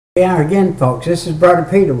We are again, folks. This is Brother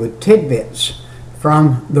Peter with tidbits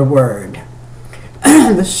from the Word.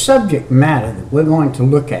 The subject matter that we're going to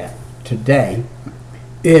look at today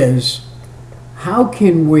is how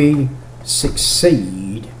can we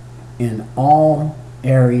succeed in all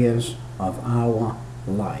areas of our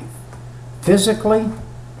life? Physically,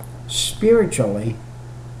 spiritually,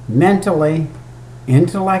 mentally,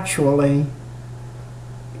 intellectually,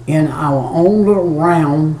 in our own little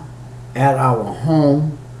realm, at our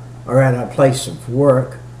home, or at our place of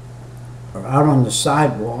work, or out on the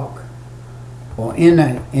sidewalk, or in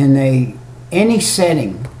any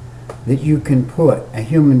setting that you can put a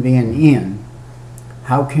human being in.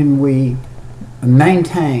 How can we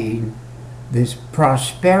maintain this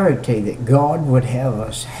prosperity that God would have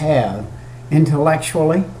us have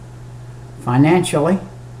intellectually, financially,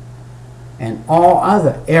 and all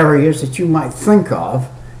other areas that you might think of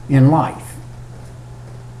in life,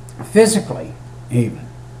 physically even.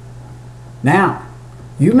 Now,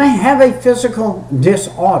 you may have a physical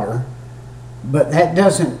disorder, but that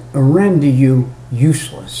doesn't render you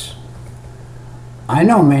useless. I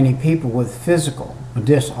know many people with physical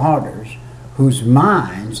disorders whose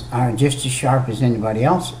minds are just as sharp as anybody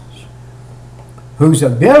else's, whose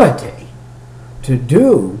ability to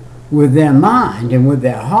do with their mind and with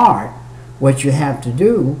their heart what you have to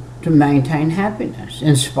do to maintain happiness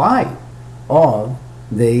in spite of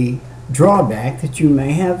the drawback that you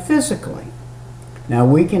may have physically. Now,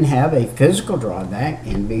 we can have a physical drawback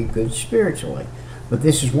and be good spiritually, but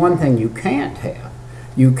this is one thing you can't have.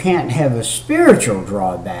 You can't have a spiritual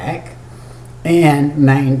drawback and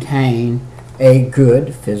maintain a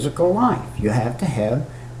good physical life. You have to have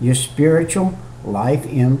your spiritual life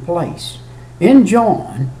in place. In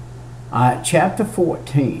John chapter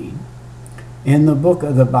 14, in the book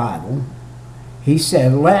of the Bible, he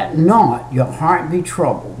said, "Let not your heart be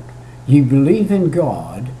troubled. You believe in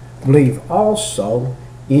God, believe also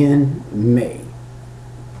in me."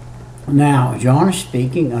 Now, John is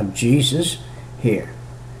speaking of Jesus here,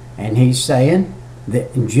 and he's saying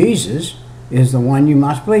that Jesus is the one you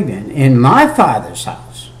must believe in. In my Father's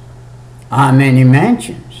house are many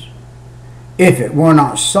mansions. If it were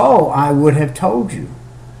not so, I would have told you.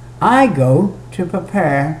 I go to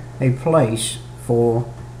prepare a place for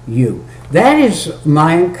you. That is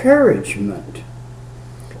my encouragement.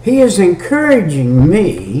 He is encouraging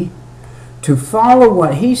me to follow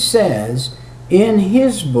what he says in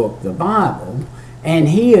his book, the Bible, and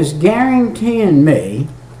he is guaranteeing me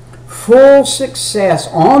full success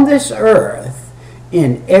on this earth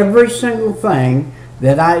in every single thing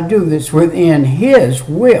that I do that's within his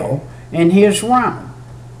will and his realm,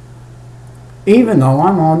 even though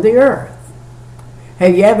I'm on the earth.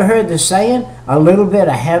 Have you ever heard the saying, a little bit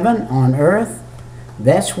of heaven on earth?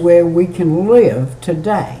 That's where we can live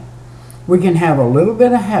today. We can have a little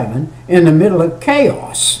bit of heaven in the middle of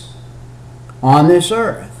chaos on this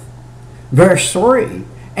earth. Verse 3,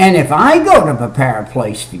 "And if I go to prepare a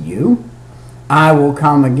place for you, I will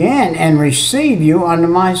come again and receive you unto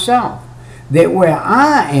myself, that where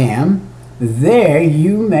I am, there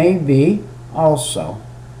you may be also."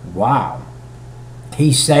 Wow.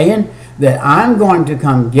 He's saying that I'm going to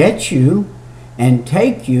come get you and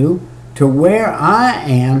take you to where I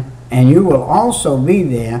am, and you will also be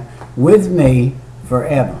there with me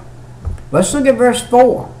forever. Let's look at verse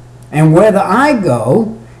 4. "And whither I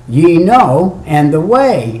go, ye know, and the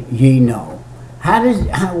way ye know."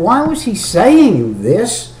 Why was he saying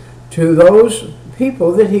this to those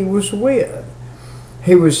people that he was with?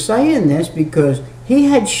 He was saying this because he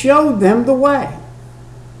had showed them the way,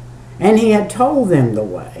 and he had told them the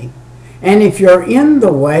way. And if you're in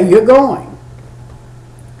the way, you're going.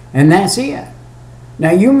 And that's it.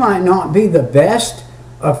 Now, you might not be the best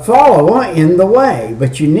follower in the way,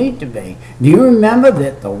 but you need to be. Do you remember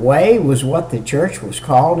that the way was what the church was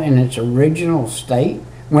called in its original state?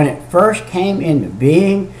 When it first came into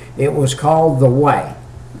being, it was called the way.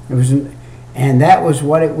 And that was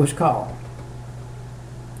what it was called.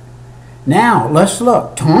 Now, let's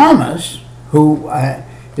look. Thomas, who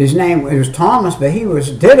his name was Thomas, but he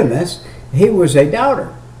was Didymus, he was a doubter.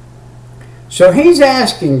 So he's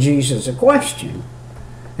asking Jesus a question.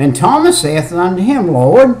 "And Thomas saith unto him,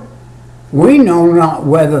 Lord, we know not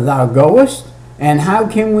whither thou goest, and how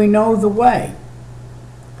can we know the way?"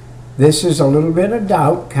 This is a little bit of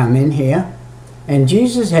doubt coming here. And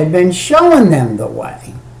Jesus had been showing them the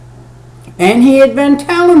way. And he had been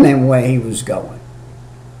telling them where he was going.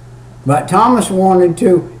 But Thomas wanted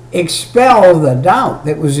to expel the doubt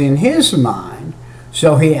that was in his mind.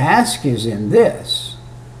 So he asks us in this.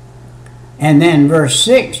 And then verse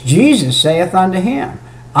 6, Jesus saith unto him,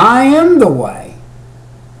 I am the way,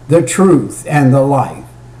 the truth, and the life.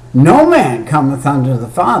 No man cometh unto the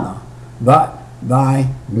Father but by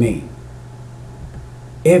me.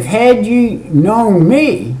 If had ye known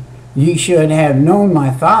me, ye should have known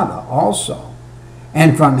my Father also.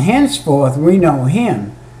 And from henceforth we know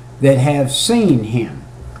him that have seen him.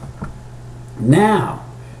 Now,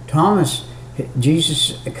 Thomas,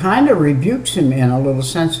 Jesus kind of rebukes him in a little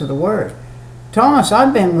sense of the word. Thomas,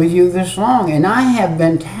 I've been with you this long, and I have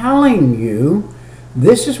been telling you,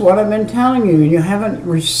 this is what I've been telling you, and you haven't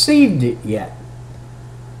received it yet.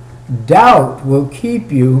 Doubt will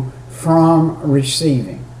keep you from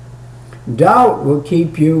receiving. Doubt will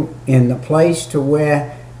keep you in the place to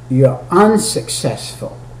where you're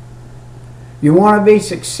unsuccessful. You want to be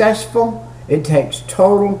successful? It takes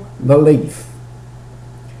total belief.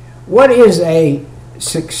 What is a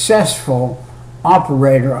successful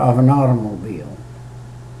operator of an automobile?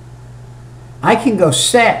 I can go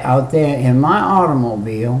sit out there in my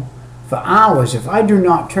automobile for hours. If I do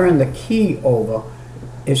not turn the key over,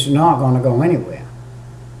 it's not going to go anywhere.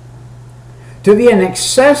 To be an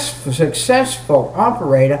successful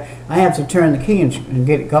operator, I have to turn the key and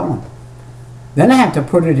get it going. Then I have to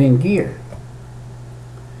put it in gear.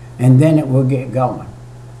 And then it will get going.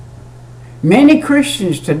 Many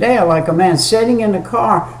Christians today are like a man sitting in a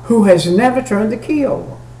car who has never turned the key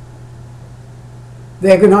over.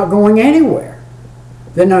 They're not going anywhere.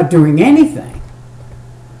 They're not doing anything.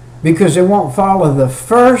 Because they won't follow the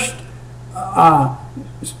first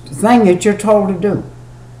thing that you're told to do.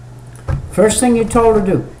 First thing you're told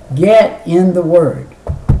to do, get in the Word.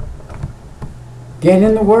 Get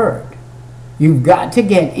in the Word. You've got to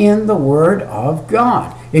get in the Word of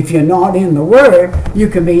God. If you're not in the Word, you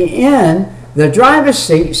can be in the driver's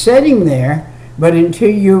seat sitting there, but until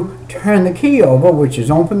you turn the key over, which is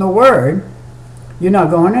open the Word, you're not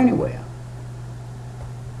going anywhere.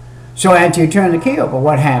 So after you turn the key over,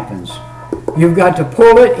 what happens? You've got to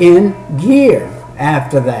pull it in gear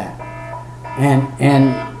after that.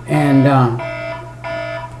 And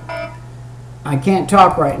I can't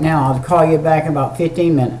talk right now. I'll call you back in about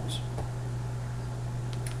 15 minutes.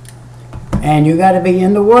 And you got to be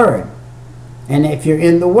in the Word. And if you're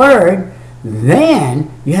in the Word,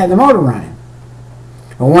 then you have the motor running.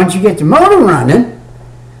 But once you get the motor running,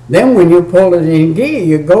 then when you pull it in gear,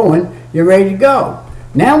 you're going, you're ready to go.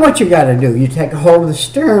 Now what you got to do, you take a hold of the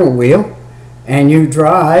steering wheel and you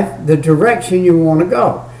drive the direction you want to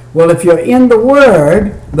go. Well, if you're in the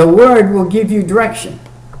Word will give you direction.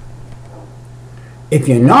 If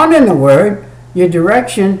you're not in the Word, your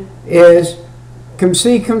direction is come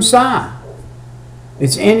see, come sa.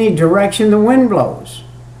 It's any direction the wind blows.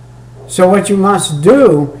 So what you must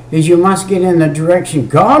do is you must get in the direction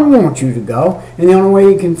God wants you to go, and the only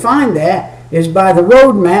way you can find that is by the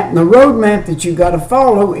road map, and the road map that you've got to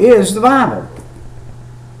follow is the Bible.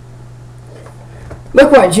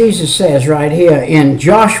 Look what Jesus says right here in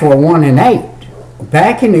Joshua 1 and 8.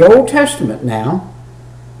 Back in the Old Testament now,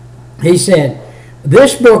 he said,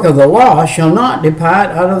 "This book of the law shall not depart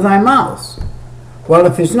out of thy mouth." Well,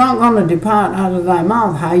 if it's not going to depart out of thy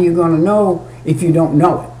mouth, how are you going to know if you don't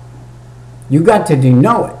know it? You got to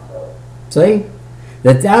know it. See?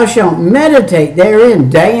 That thou shalt meditate therein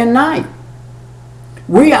day and night.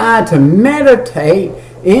 We are to meditate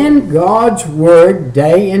in God's Word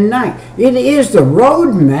day and night. It is the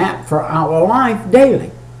roadmap for our life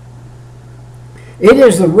daily. It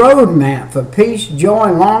is the roadmap for peace,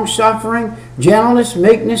 joy, long-suffering, gentleness,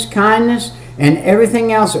 meekness, kindness, and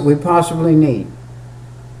everything else that we possibly need.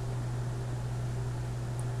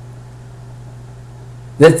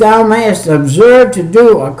 That thou mayest observe to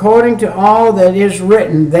do according to all that is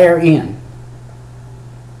written therein.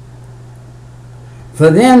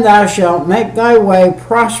 For then thou shalt make thy way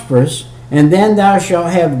prosperous, and then thou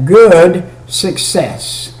shalt have good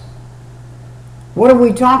success. What are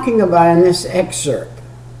we talking about in this excerpt?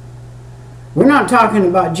 We're not talking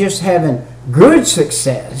about just having good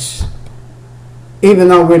success, even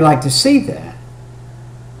though we'd like to see that.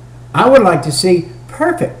 I would like to see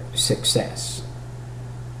perfect success.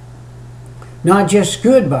 Not just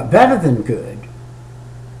good, but better than good.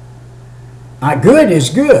 Good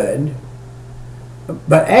is good,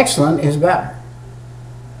 but excellent is better.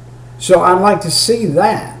 So I'd like to see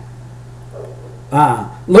that.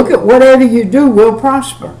 Look at whatever you do will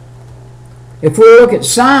prosper. If we look at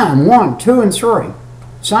Psalm 1, 2, and 3.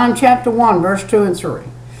 Psalm chapter 1, verse 2 and 3.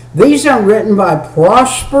 These are written by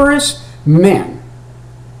prosperous men.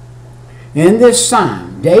 In this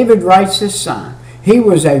psalm, David writes this psalm. He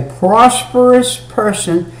was a prosperous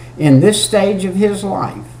person in this stage of his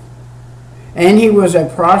life. And he was a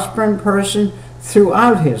prospering person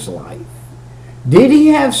throughout his life. Did he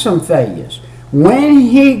have some failures? when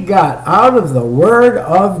he got out of the Word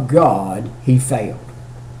of God, he failed.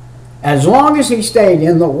 As long as he stayed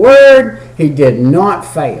in the Word, he did not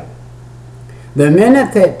fail. The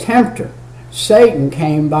minute that tempter, Satan,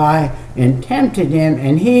 came by and tempted him,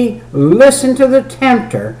 and he listened to the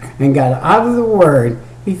tempter and got out of the Word,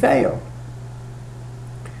 he failed.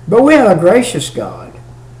 But we have a gracious God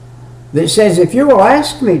that says, if you will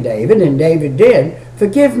ask me, David, and David did,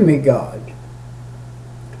 forgive me, God.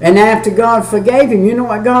 And after God forgave him, you know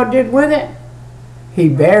what God did with it? He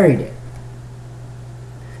buried it.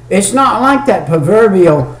 It's not like that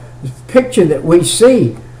proverbial picture that we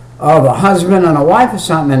see of a husband and a wife or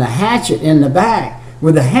something and a hatchet in the back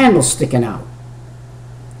with the handle sticking out.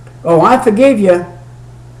 Oh, I forgive you,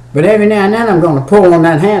 but every now and then I'm going to pull on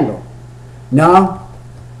that handle. No,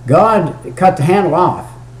 God cut the handle off.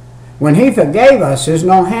 When he forgave us, there's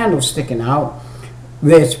no handle sticking out.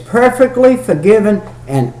 It's perfectly forgiven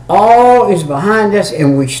and all is behind us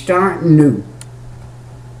and we start new.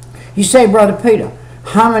 You say, Brother Peter,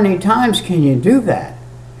 how many times can you do that?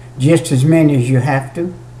 Just as many as you have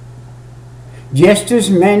to. Just as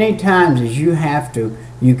many times as you have to,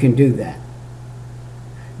 you can do that.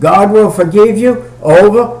 God will forgive you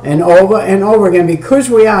over and over and over again because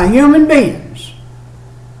we are human beings.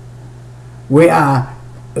 We are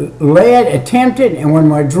led, tempted, and when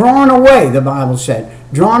we're drawn away, the Bible said,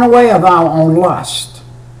 drawn away of our own lust.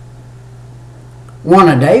 One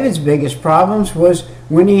of David's biggest problems was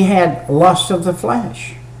when he had lust of the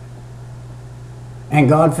flesh. And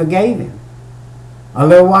God forgave him. A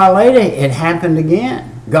little while later, it happened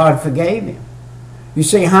again. God forgave him. You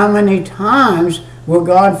see, how many times will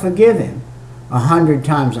God forgive him? 100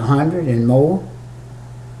 times 100 and more.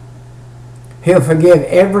 He'll forgive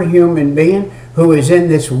every human being who is in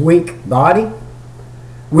this weak body.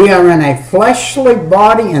 We are in a fleshly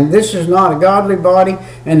body, and this is not a godly body.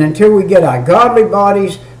 And until we get our godly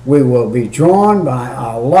bodies, we will be drawn by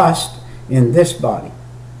our lust in this body.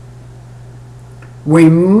 We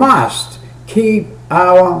must keep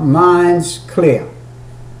our minds clear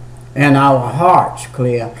and our hearts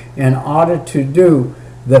clear in order to do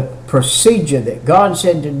the procedure that God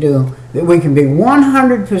said to do, that we can be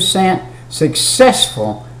 100%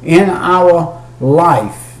 successful in our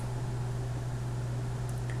life.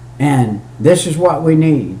 And this is what we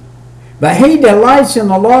need. But he delights in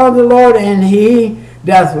the law of the Lord, and he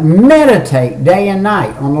doth meditate day and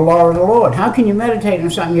night on the law of the Lord. How can you meditate on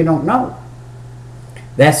something you don't know?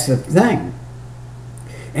 That's the thing.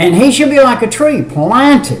 And he shall be like a tree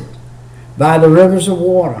planted by the rivers of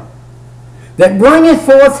water, that bringeth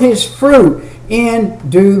forth his fruit in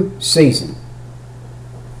due season.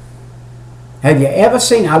 Have you ever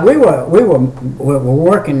seen? We were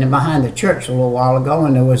working behind the church a little while ago,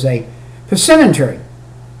 and there was a persimmon tree.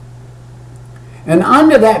 And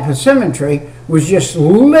under that persimmon tree was just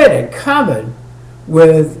littered, covered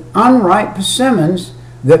with unripe persimmons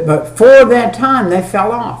that, but for their time, they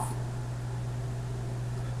fell off.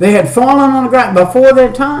 They had fallen on the ground before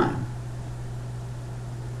their time.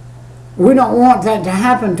 We don't want that to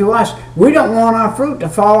happen to us. We don't want our fruit to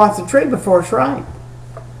fall off the tree before it's ripe.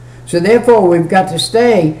 So therefore, we've got to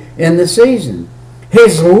stay in the season.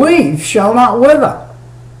 His leaf shall not wither.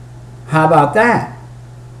 How about that?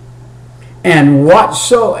 And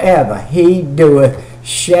whatsoever he doeth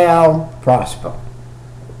shall prosper.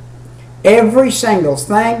 Every single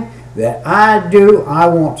thing that I do, I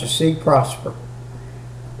want to see prosper.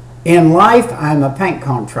 In life, I'm a paint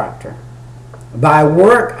contractor. By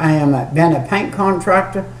work, I have been a paint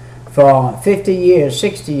contractor for 50 years,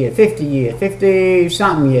 60 years, 50 years,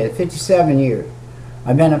 50-something years, 57 years.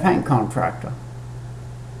 I've been a paint contractor.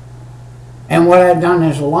 And what I've done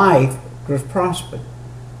in life was prospered.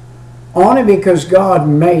 Only because God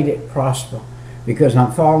made it prosper, because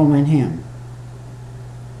I'm following him.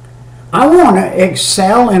 I want to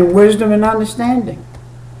excel in wisdom and understanding.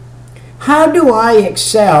 How do I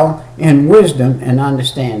excel in wisdom and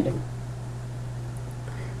understanding?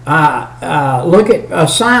 Look at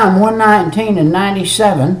Psalm 119 and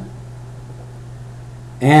 97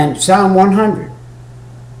 and Psalm 100.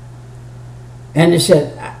 And it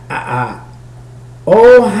said,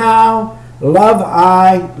 oh, how love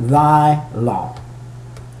I thy law.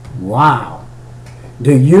 Wow.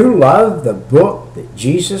 Do you love the book that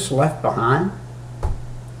Jesus left behind?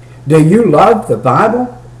 Do you love the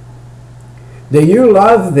Bible? Do you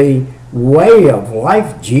love the way of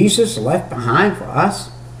life Jesus left behind for us?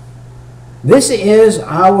 This is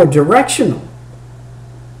our directional.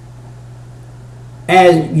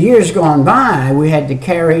 As years gone by, we had to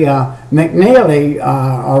carry McNeely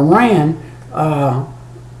ran a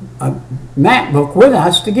MacBook with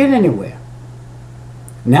us to get anywhere.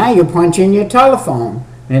 Now you punch in your telephone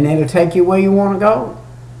and it'll take you where you want to go.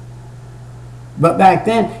 But back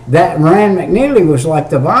then, that Rand McNeely was like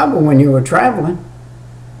the Bible when you were traveling.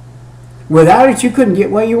 Without it, you couldn't get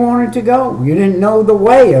where you wanted to go. You didn't know the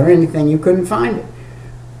way or anything. You couldn't find it.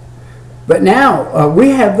 But now,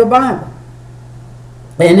 we have the Bible.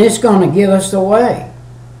 And it's going to give us the way.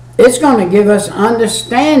 It's going to give us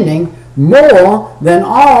understanding more than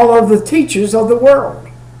all of the teachers of the world.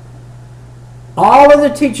 All of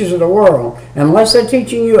the teachers of the world, unless they're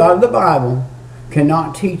teaching you out of the Bible,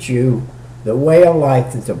 cannot teach you the way of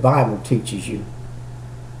life that the Bible teaches you.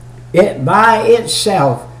 It by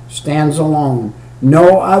itself stands alone.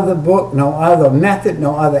 No other book, no other method,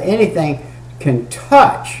 no other anything can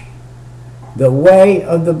touch the way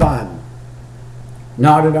of the Bible.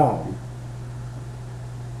 Not at all.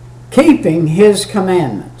 Keeping His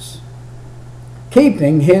commandments.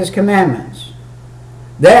 Keeping His commandments,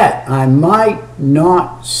 that I might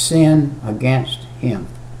not sin against Him.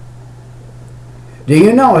 Do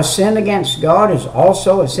you know a sin against God is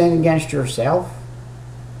also a sin against yourself?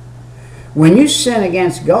 When you sin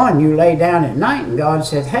against God and you lay down at night and God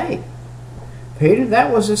said, hey, Peter,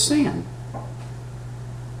 that was a sin.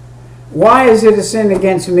 Why is it a sin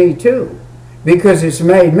against me too? Because it's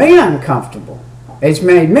made me uncomfortable. It's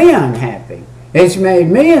made me unhappy. It's made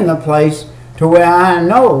me in the place to where I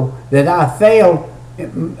know that I failed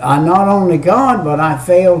not only God, but I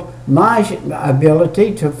failed my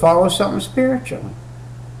ability to follow something spiritually.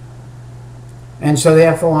 And so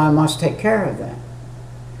therefore I must take care of that.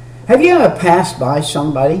 Have you ever passed by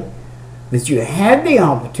somebody that you had the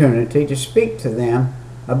opportunity to speak to them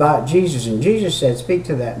about Jesus, and Jesus said, speak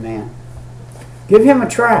to that man. Give him a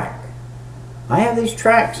tract. I have these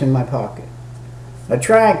tracts in my pocket. A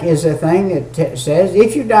tract is a thing that says,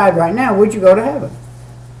 if you died right now, would you go to heaven?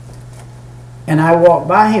 And I walked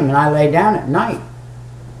by him and I lay down at night.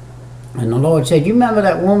 And the Lord said, you remember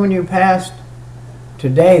that woman you passed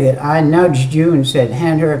today that I nudged you and said,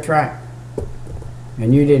 hand her a tract?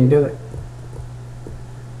 And you didn't do it.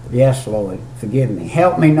 Yes, Lord, forgive me.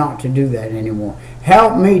 Help me not to do that anymore.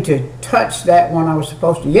 Help me to touch that when I was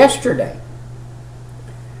supposed to. Yesterday,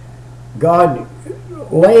 God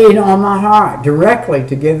laid on my heart directly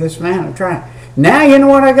to give this man a tract. Now you know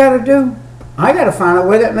what I got to do? I got to find out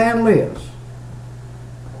where that man lives.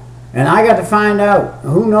 And I got to find out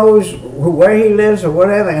who knows where he lives or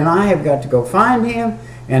whatever, and I have got to go find him,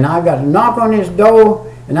 and I've got to knock on his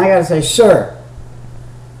door, and I got to say, sir,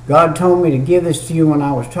 God told me to give this to you when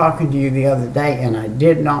I was talking to you the other day, and I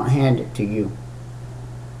did not hand it to you.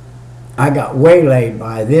 I got waylaid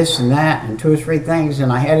by this and that and 2 or 3 things,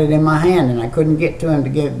 and I had it in my hand, and I couldn't get to him to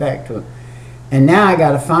give it back to him. And now I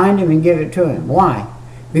got to find him and give it to him. Why?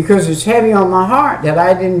 Because it's heavy on my heart that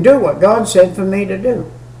I didn't do what God said for me to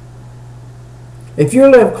do. If you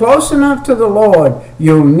live close enough to the Lord,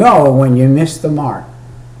 you'll know when you miss the mark.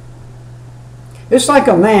 It's like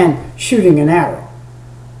a man shooting an arrow.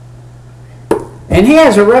 And he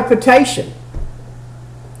has a reputation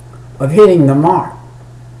of hitting the mark.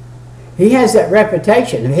 He has that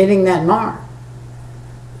reputation of hitting that mark.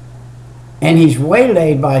 And he's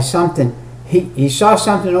waylaid by something. He saw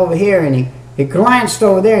something over here, and he glanced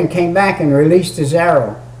over there and came back and released his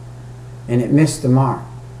arrow. And it missed the mark.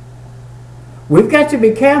 We've got to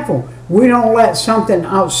be careful. We don't let something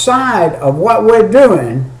outside of what we're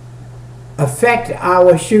doing affect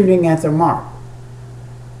our shooting at the mark.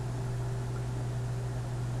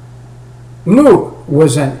 Luke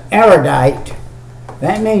was an erudite.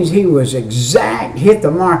 That means he was exact, hit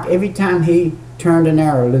the mark every time he turned an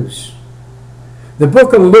arrow loose. The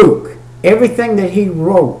book of Luke, everything that he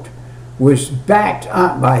wrote was backed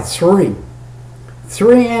up by three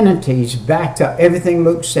entities backed up everything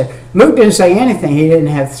Luke said. Luke didn't say anything. He didn't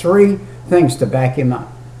have 3 things to back him up.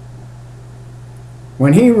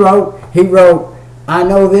 When he wrote, I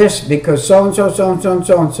know this because so-and-so, so-and-so, and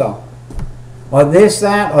so-and-so. Or this,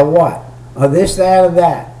 that, or what? Or this, that, or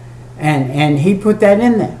that. And he put that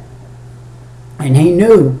in there. And he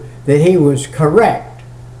knew that he was correct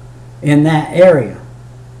in that area.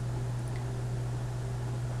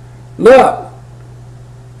 Look,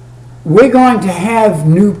 we're going to have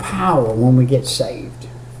new power when we get saved.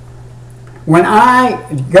 When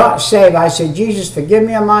I got saved, I said, Jesus, forgive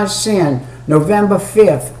me of my sin. November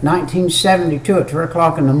 5th, 1972 at 3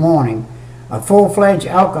 o'clock in the morning. A full-fledged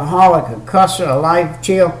alcoholic, a cusser, a life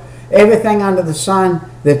chill, everything under the sun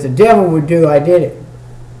that the devil would do, I did it.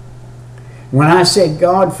 When I said,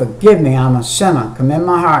 God, forgive me, I'm a sinner, come in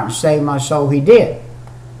my heart and save my soul, he did.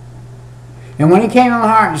 And when he came in my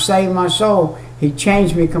heart and saved my soul, he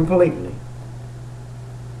changed me completely.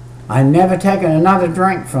 I've never taken another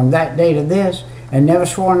drink from that day to this, and never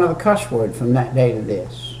swore another cuss word from that day to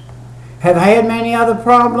this. Have I had many other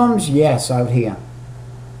problems? Yes, out here.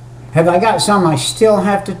 Have I got some I still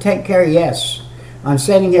have to take care of? Yes. I'm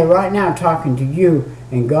sitting here right now talking to you,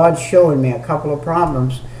 and God's showing me a couple of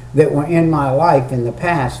problems that were in my life in the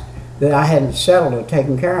past that I hadn't settled or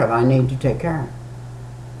taken care of. I need to take care of.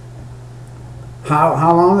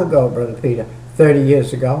 How long ago, Brother Peter? 30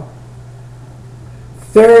 years ago.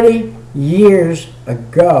 30 years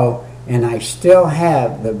ago, and I still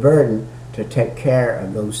have the burden to take care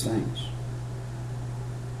of those things.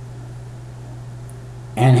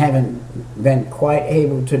 And haven't been quite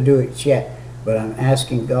able to do it yet, but I'm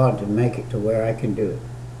asking God to make it to where I can do it.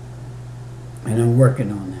 And I'm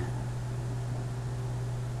working on that.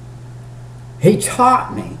 He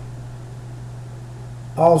taught me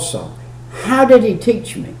also. How did he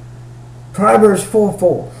teach me? Proverbs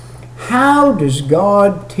 4:4. How does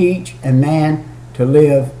God teach a man to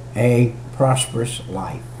live a prosperous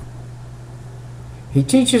life? He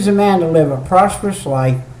teaches a man to live a prosperous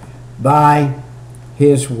life by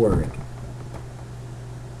his word.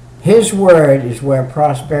 His word is where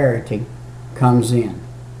prosperity comes in.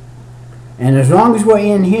 And as long as we're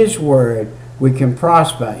in his word, we can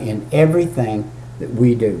prosper in everything that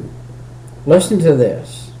we do. Listen to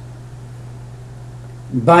this.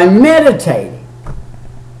 By meditating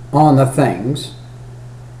on the things,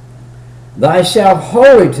 thyself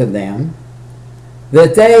holy to them,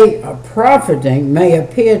 that they are profiting may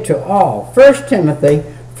appear to all. 1 Timothy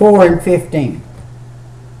 4:15.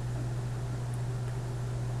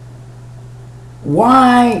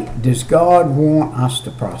 Why does God want us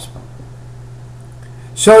to prosper?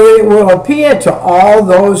 So it will appear to all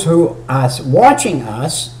those who are watching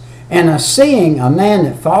us and are seeing a man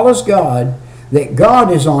that follows God, that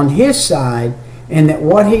God is on his side and that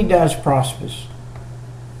what he does prospers.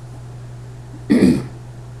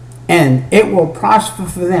 And it will prosper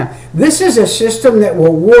for them. This is a system that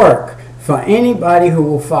will work for anybody who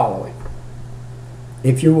will follow it.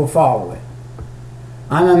 If you will follow it.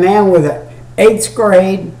 I'm a man with an 8th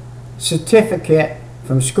grade certificate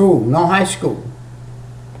from school, no high school.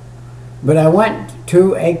 But I went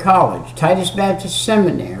to a college, Titus Baptist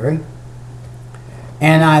Seminary,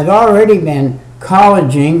 and I'd already been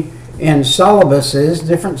colleging in syllabuses,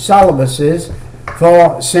 different syllabuses,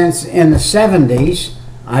 since in the 70s.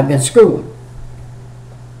 I've been schooling.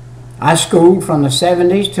 I schooled from the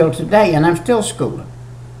 70s till today, and I'm still schooling.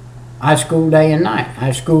 I school day and night.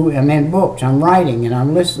 I'm in books. I'm writing, and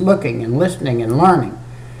I'm looking and listening and learning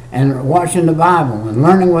and watching the Bible and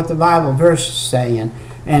learning what the Bible verses say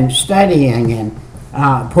and studying and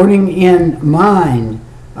putting in mind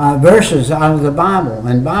verses out of the Bible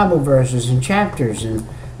and Bible verses and chapters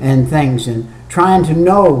and things and trying to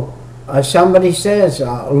know. Somebody says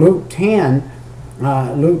Luke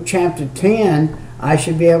chapter 10, I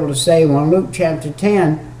should be able to say, well, Luke chapter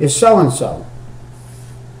 10 is so-and-so.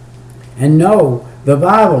 And know the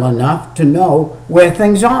Bible enough to know where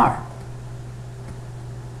things are.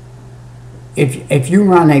 If you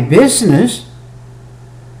run a business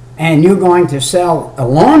and you're going to sell a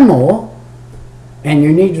lawnmower and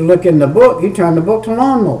you need to look in the book, you turn the book to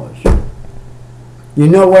lawnmowers. You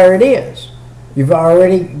know where it is. You've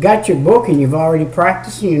already got your book and you've already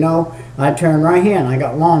practiced, and you know, I turn right here and I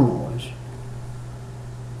got lawnmowers.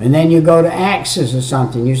 And then you go to Axes or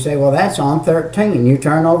something. You say, well, that's on 13. You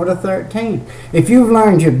turn over to 13. If you've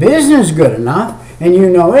learned your business good enough and you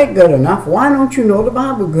know it good enough, why don't you know the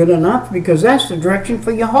Bible good enough? Because that's the direction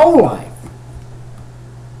for your whole life.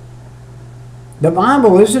 The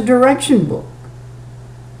Bible is a direction book.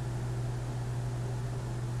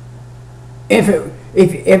 If it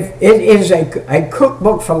is a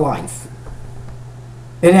cookbook for life,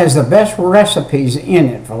 it has the best recipes in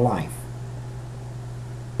it for life.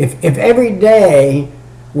 If every day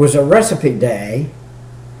was a recipe day,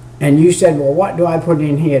 and you said, well, what do I put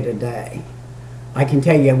in here today? I can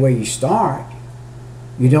tell you where you start.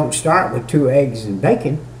 You don't start with 2 eggs and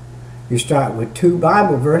bacon. You start with 2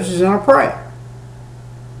 Bible verses and a prayer.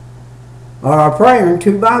 Or a prayer and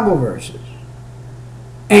 2 Bible verses.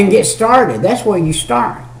 And get started. That's where you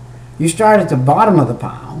start. You start at the bottom of the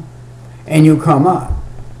pile, and you come up.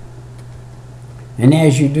 And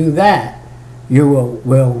as you do that, you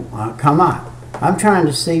will come up. I'm trying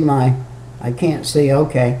to see I can't see,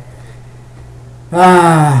 okay.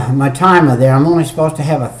 My timer there. I'm only supposed to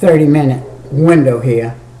have a 30-minute window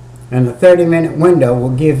here. And the 30-minute window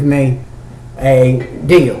will give me a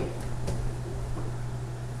deal.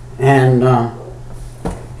 And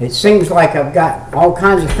it seems like I've got all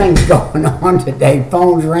kinds of things going on today.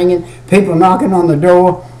 Phones ringing, people knocking on the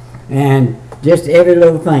door, and just every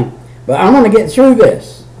little thing. But I'm going to get through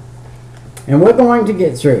this. And we're going to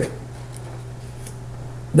get through it.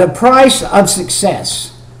 The price of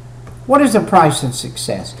success. What is the price of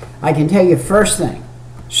success? I can tell you first thing,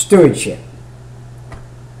 stewardship.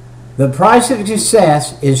 The price of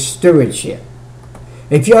success is stewardship.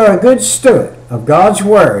 If you're a good steward of God's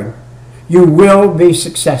Word, you will be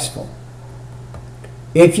successful.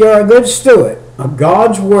 If you're a good steward of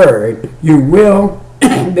God's Word, you will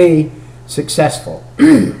be successful.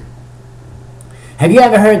 Have you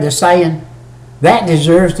ever heard the saying, that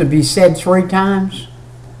deserves to be said 3 times?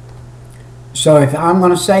 So if I'm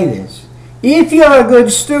going to say this, if you're a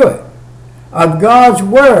good steward of God's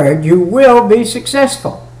Word, you will be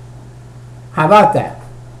successful. How about that?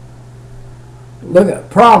 Look at the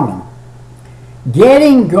problem.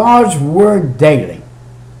 Getting God's Word daily.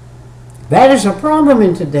 That is a problem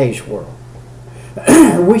in today's world.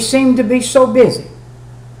 We seem to be so busy.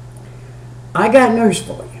 I got news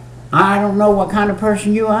for you. I don't know what kind of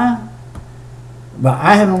person you are, but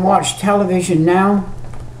I haven't watched television now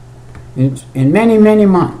in many, many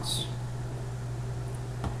months.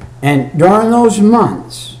 And during those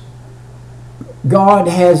months, God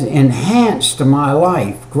has enhanced my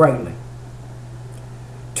life greatly.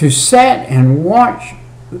 To sit and watch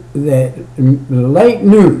the late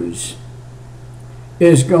news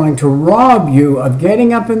is going to rob you of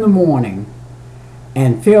getting up in the morning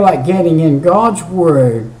and feel like getting in God's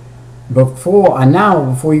Word an hour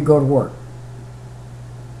before you go to work.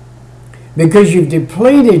 Because you've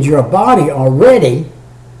depleted your body already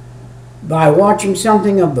by watching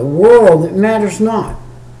something of the world that matters not.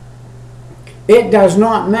 It does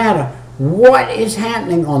not matter what is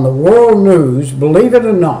happening on the world news, believe it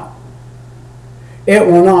or not. It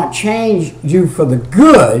will not change you for the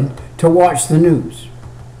good to watch the news.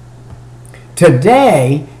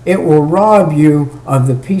 Today, it will rob you of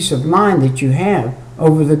the peace of mind that you have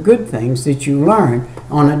over the good things that you learn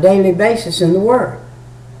on a daily basis in the Word.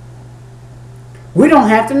 We don't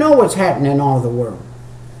have to know what's happening in all the world.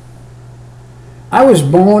 I was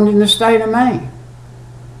born in the state of Maine,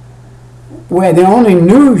 where the only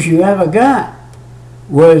news you ever got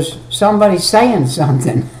was somebody saying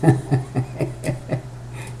something.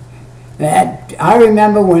 I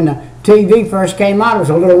remember when the TV first came out, it was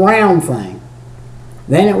a little round thing.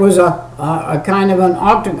 Then it was a kind of an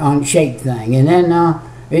octagon-shaped thing, and then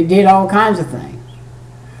it did all kinds of things.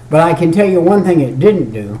 But I can tell you one thing it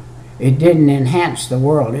didn't do. It didn't enhance the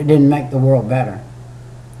world. It didn't make the world better.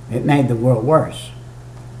 It made the world worse.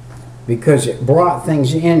 Because it brought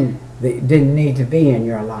things in that didn't need to be in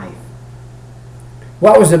your life.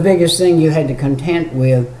 What was the biggest thing you had to contend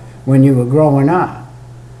with when you were growing up?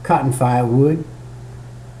 Cutting firewood.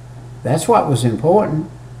 That's what was important.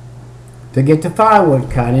 To get the firewood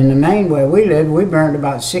cut. In the Maine where we lived, we burned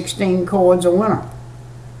about 16 cords a winter.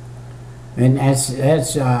 And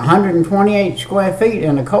that's 128 square feet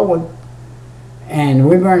in a cord. And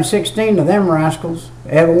we burned 16 of them rascals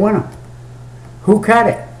every winter. Who cut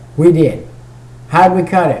it? We did. How'd we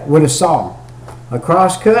cut it? With a saw. A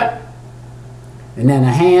cross cut, and then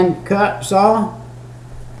a hand cut saw.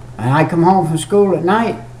 And I come home from school at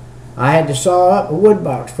night, I had to saw up a wood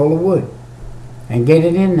box full of wood and get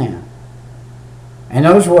it in there. And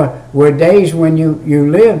those were days when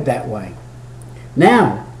you lived that way.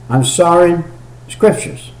 Now, I'm sawing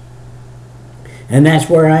scriptures. And that's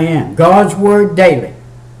where I am. God's Word daily.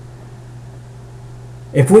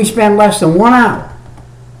 If we spend less than 1 hour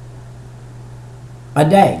a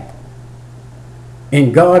day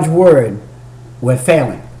in God's Word, we're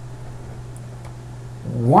failing.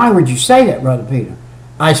 Why would you say that, Brother Peter?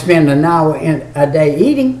 I spend an hour a day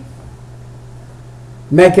eating,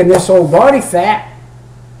 making this old body fat.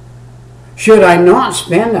 Should I not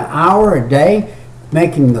spend an hour a day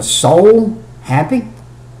making the soul happy?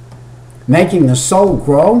 Making the soul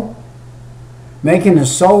grow? Making the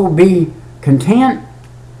soul be content?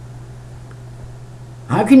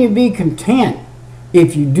 How can you be content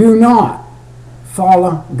if you do not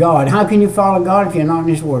follow God? How can you follow God if you're not in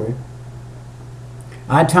His Word?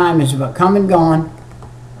 Our time is about come and gone.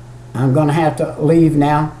 I'm going to have to leave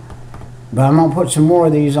now, but I'm going to put some more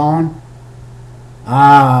of these on.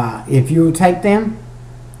 If you will take them,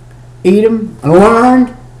 eat them, and learn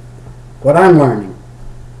what I'm learning.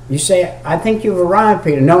 You say, I think you've arrived,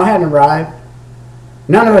 Peter. No, I haven't arrived.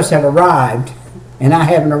 None of us have arrived, and I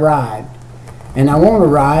haven't arrived. And I won't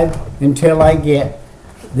arrive until I get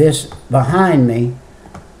this behind me,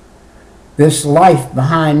 this life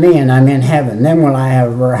behind me, and I'm in heaven. Then will I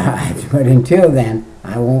have arrived. But until then,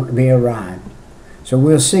 I won't be arrived. So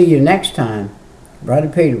we'll see you next time, Brother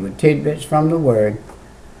Peter, with tidbits from the Word.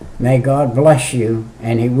 May God bless you,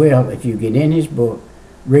 and He will if you get in His book,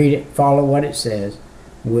 read it, follow what it says,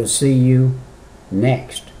 We'll see you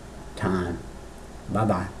next time.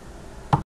 Bye-bye.